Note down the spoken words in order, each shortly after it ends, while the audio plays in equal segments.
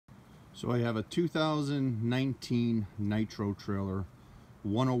So I have a 2019 Nitro trailer,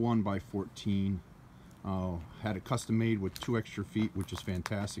 101 by 14. Had it custom made with 2 extra feet, which is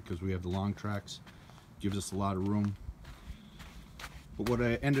fantastic because we have the long tracks. Gives us a lot of room. But what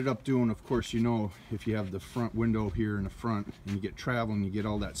I ended up doing, of course, you know, if you have the front window here in the front and you get traveling, you get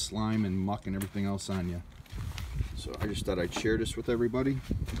all that slime and muck and everything else on you. So I just thought I'd share this with everybody.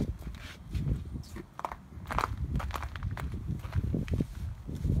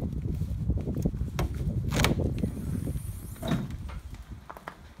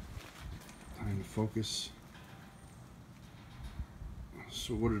 Focus.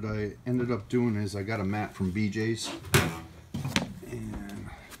 So what I ended up doing is I got a mat from BJ's and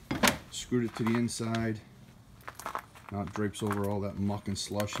screwed it to the inside. Now it drapes over all that muck and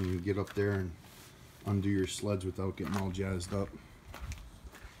slush, and you get up there and undo your sleds without getting all jazzed up.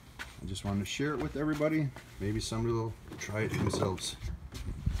 I just wanted to share it with everybody. Maybe somebody will try it themselves.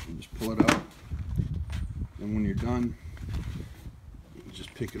 You just pull it out, and when you're done,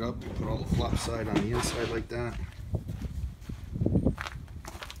 just pick it up and put all the flop side on the inside like that.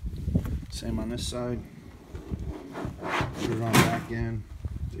 Same on this side. Put it on back in.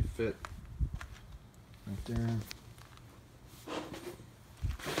 They fit right there.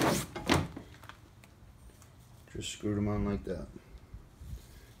 Just screwed them on like that.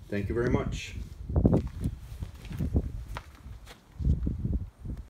 Thank you very much.